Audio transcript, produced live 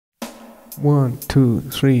1, 2,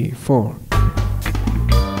 3, 4.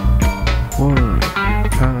 One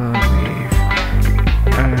coming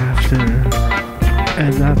after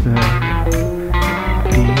another.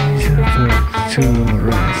 These are put to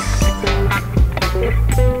rest.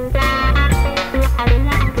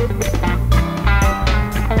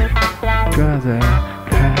 Gotta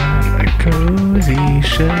have a cozy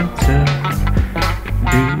shelter.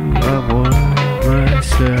 Do avoid my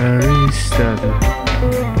sorry stutter.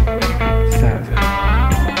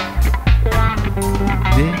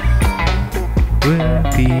 This will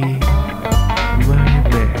be my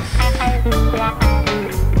best.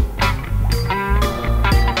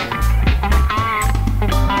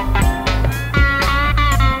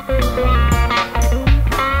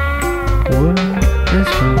 What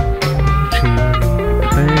is approaching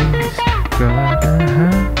place? Gotta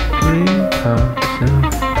have 3 cups of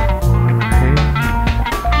wine.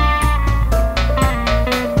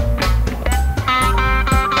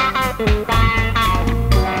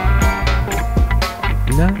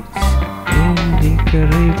 Nights in the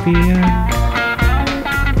Caribbean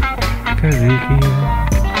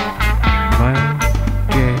might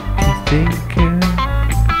get you thinking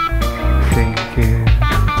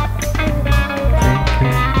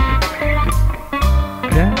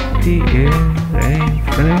that the air ain't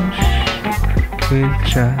fresh with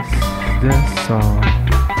just the song.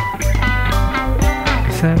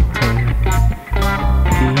 Sometimes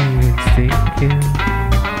even thinking.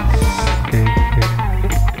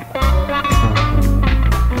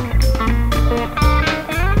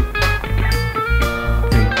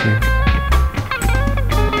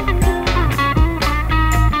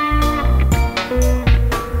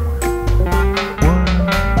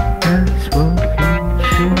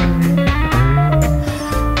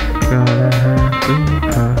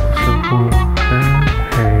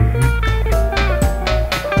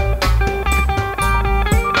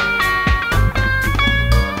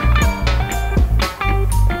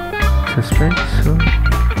 Suspenseful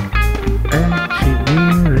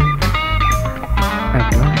engineering at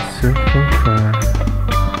merciful fire.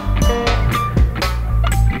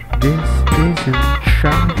 This isn't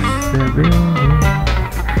just a building,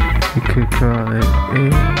 you could call it a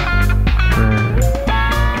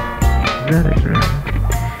underground.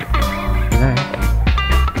 Like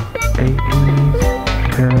 80s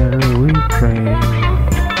till we pray.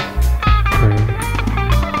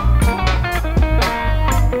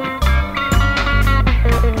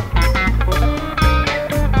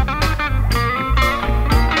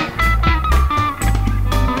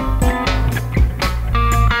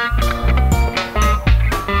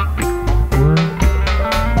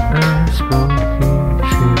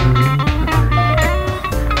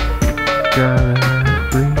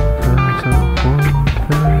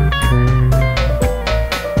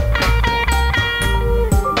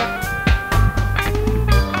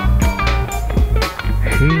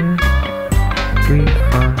 Here we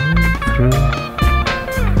find through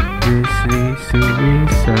this needs to be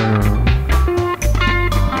settled.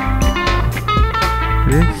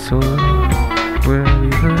 This one where we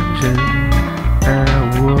lungeon and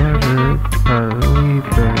water we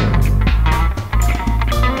burn.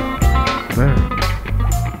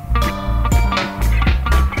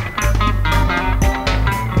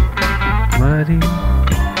 Muddy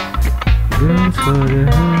good for the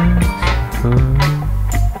hands.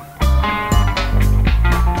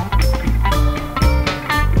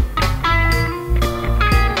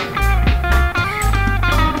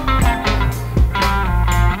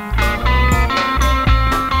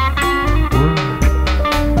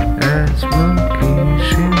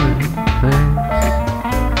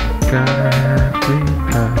 Gotta have 3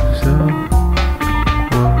 cups of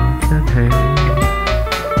warmth and hate.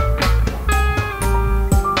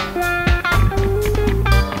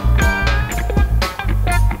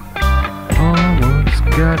 Almost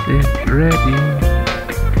got it ready,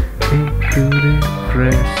 including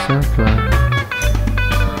fresh supplies.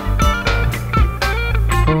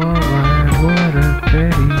 For my water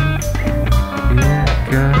Betty, yeah,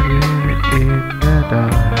 got it in the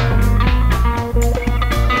dark.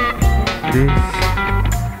 This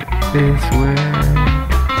is where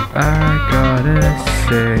I gotta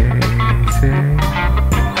say.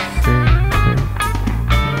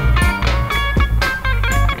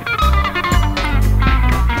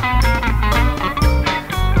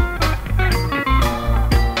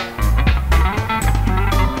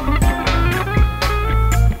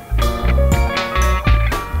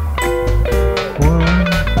 One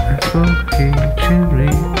smoky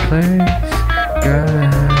chimney place, gotta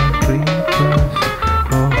have 3 cups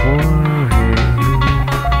of warm haze.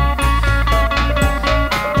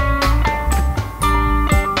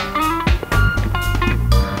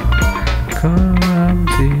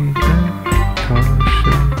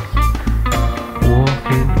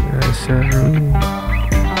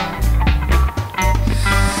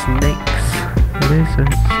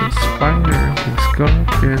 fire and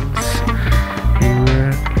scorpions. We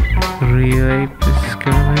will relay this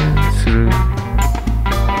coming through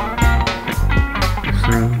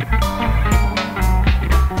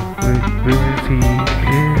with beauty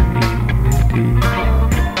and unity.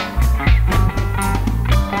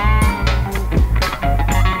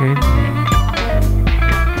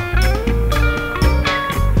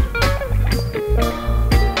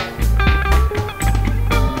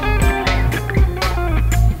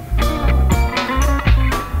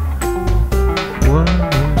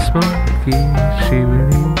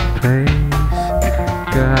 Shivering place,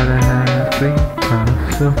 gotta have 3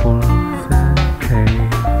 cups of warmth and pain.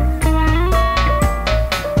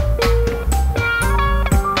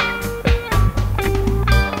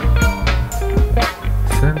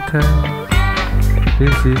 Sometimes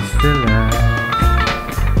this is the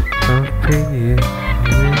last opinion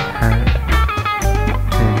we have.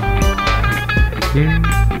 You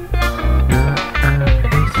know our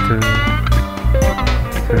history.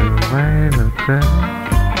 Survival crowd,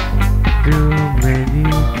 too many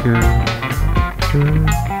go.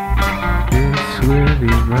 This will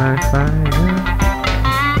be my fire.